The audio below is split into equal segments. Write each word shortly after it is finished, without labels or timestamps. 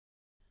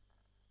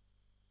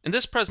In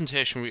this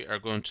presentation we are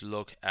going to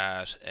look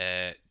at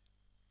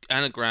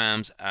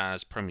anagrams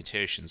as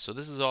permutations. So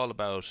this is all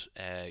about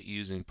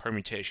using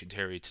permutation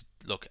theory to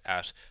look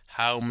at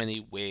how many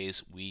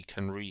ways we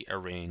can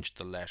rearrange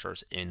the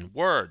letters in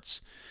words.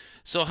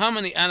 So how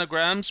many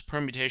anagrams,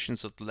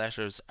 permutations of the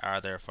letters,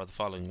 are there for the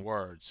following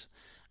words?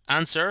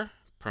 Answer: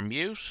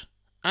 permute,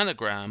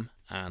 anagram,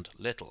 and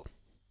little.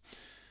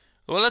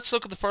 Well, let's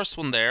look at the first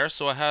one there.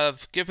 So I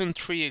have given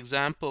 3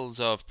 examples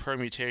of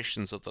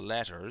permutations of the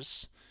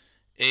letters: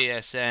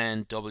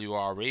 ASN,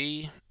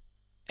 WRE,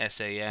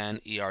 SAN,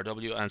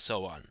 ERW, and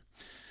so on.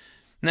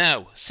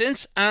 Now,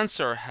 since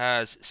answer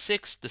has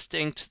 6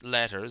 distinct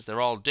letters, they're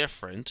all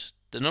different,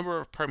 the number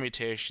of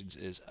permutations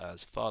is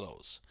as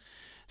follows.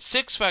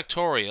 6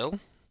 factorial,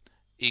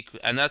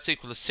 and that's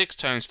equal to 6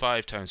 times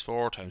 5 times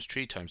 4 times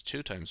 3 times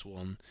 2 times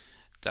 1,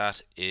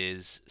 that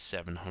is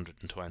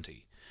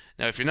 720.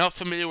 Now, if you're not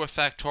familiar with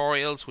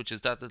factorials, which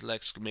is that little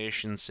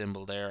exclamation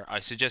symbol there, I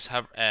suggest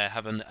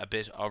having a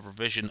bit of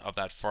revision of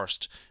that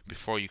first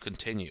before you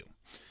continue.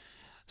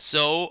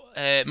 So,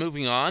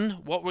 moving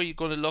on, what we're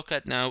going to look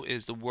at now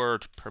is the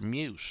word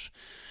permute.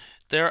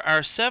 There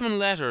are 7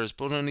 letters,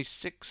 but only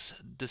 6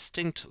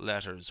 distinct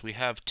letters. We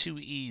have 2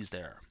 E's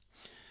there.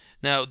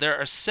 Now, there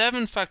are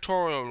 7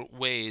 factorial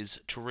ways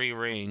to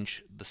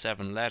rearrange the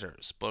 7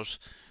 letters, but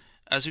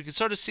as we can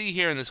sort of see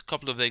here in this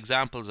couple of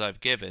examples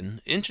I've given,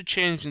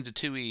 interchanging the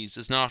 2 E's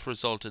does not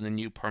result in a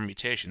new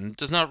permutation. It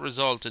does not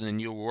result in a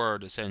new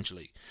word,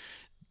 essentially.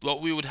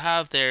 What we would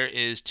have there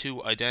is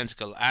 2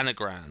 identical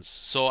anagrams.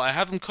 So I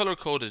have them color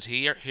coded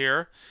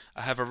here.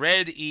 I have a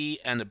red E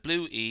and a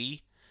blue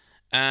E.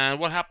 And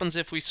what happens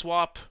if we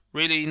swap?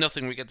 Really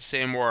nothing, we get the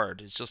same word.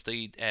 It's just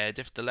the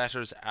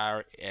letters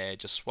are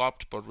just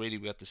swapped, but really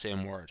we get the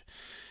same word.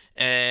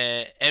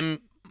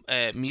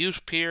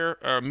 Mute pair,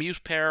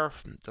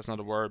 that's not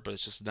a word, but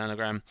it's just an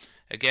anagram.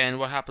 Again,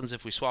 what happens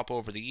if we swap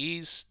over the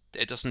E's?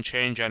 It doesn't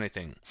change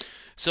anything.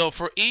 So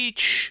for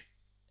each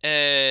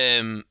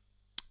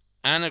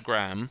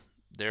anagram,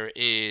 there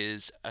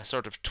is a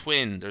sort of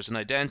twin. There's an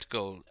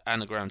identical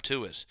anagram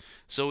to it.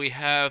 So we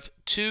have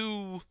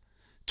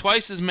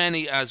twice as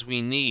many as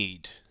we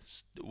need,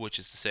 which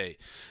is to say.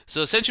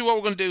 So essentially what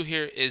we're going to do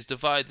here is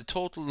divide the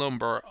total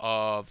number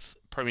of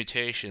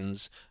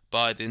permutations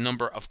by the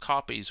number of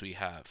copies we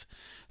have.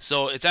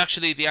 So it's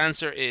actually, the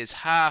answer is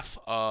half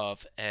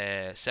of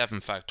 7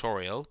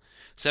 factorial.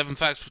 7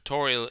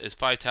 factorial is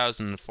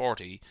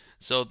 5040.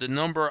 So the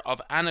number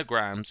of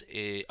anagrams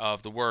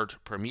of the word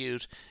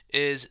permute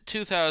is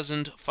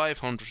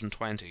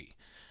 2520.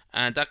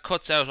 And that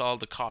cuts out all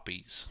the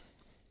copies.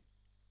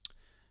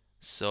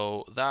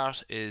 So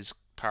that is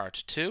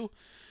part 2.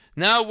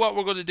 Now what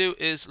we're going to do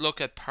is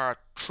look at part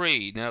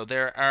 3. Now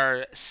there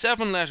are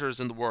 7 letters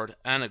in the word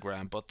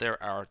anagram, but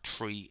there are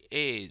 3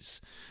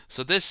 A's.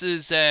 So this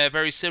is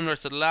very similar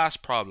to the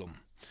last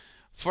problem.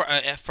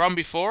 From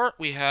before,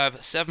 we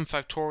have 7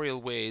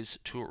 factorial ways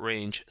to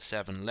arrange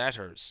 7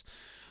 letters.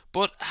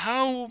 But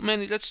how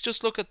many, let's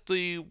just look at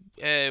the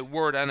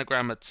word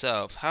anagram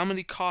itself. How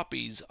many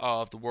copies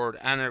of the word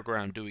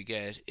anagram do we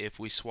get if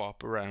we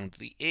swap around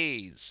the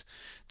A's?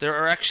 There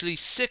are actually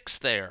 6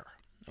 there,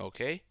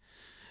 okay?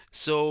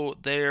 So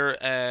there,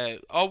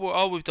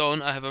 all we've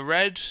done, I have a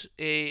red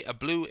A, a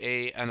blue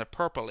A, and a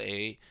purple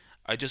A.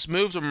 I just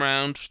moved them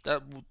around.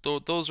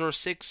 Those are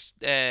 6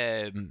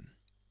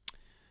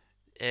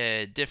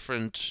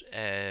 different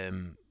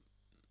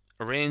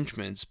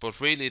arrangements,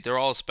 but really they're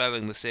all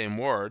spelling the same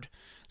word.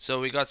 So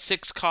we got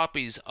 6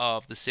 copies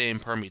of the same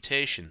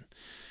permutation.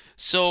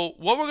 So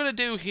what we're going to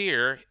do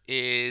here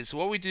is,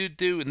 what we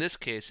do in this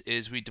case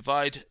is we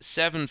divide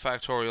 7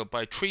 factorial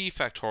by 3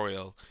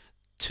 factorial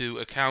to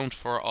account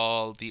for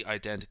all the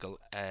identical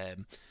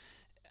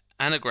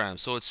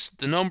anagrams. So it's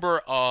the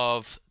number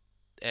of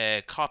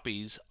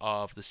copies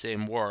of the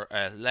same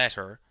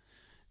letter.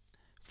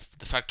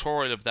 The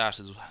factorial of that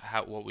is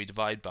what we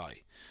divide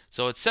by.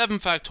 So it's 7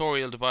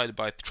 factorial divided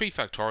by 3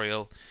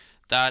 factorial.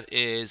 That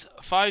is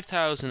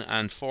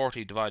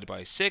 5040 divided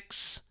by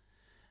 6.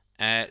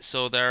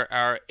 So there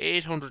are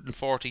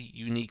 840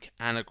 unique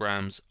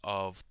anagrams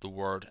of the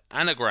word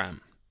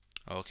anagram.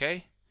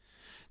 Okay?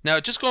 Now,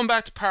 just going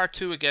back to part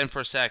 2 again for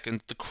a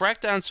second, the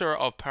correct answer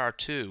of part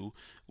 2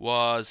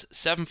 was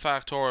 7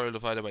 factorial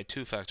divided by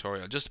 2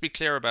 factorial. Just to be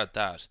clear about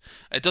that.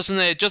 It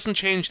doesn't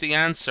change the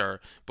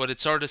answer, but it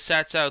sort of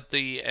sets out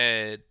the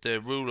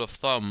rule of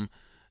thumb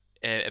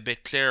a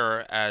bit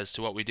clearer as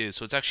to what we do.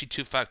 So it's actually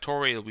 2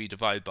 factorial we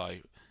divide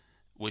by,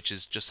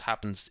 which just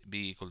happens to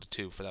be equal to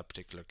 2 for that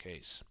particular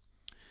case.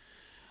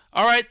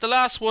 Alright, the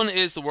last one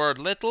is the word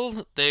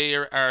little.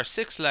 There are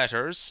 6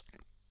 letters,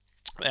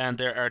 and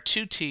there are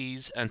 2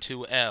 T's and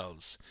 2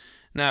 L's.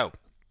 Now,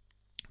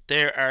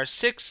 there are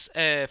 6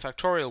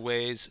 factorial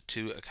ways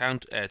to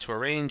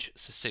arrange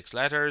 6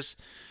 letters,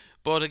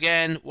 but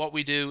again, what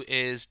we do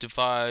is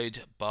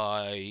divide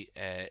by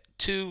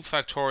 2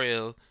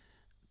 factorial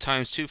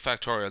times 2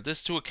 factorial. This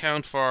is to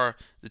account for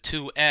the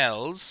 2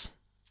 L's,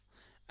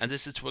 and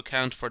this is to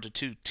account for the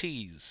 2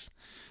 T's.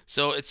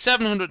 So it's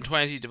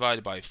 720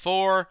 divided by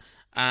 4,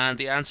 And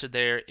the answer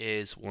there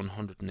is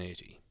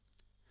 180.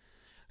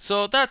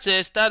 So that's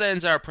it. That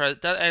ends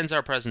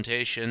our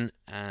presentation,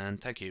 and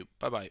thank you.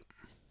 Bye bye.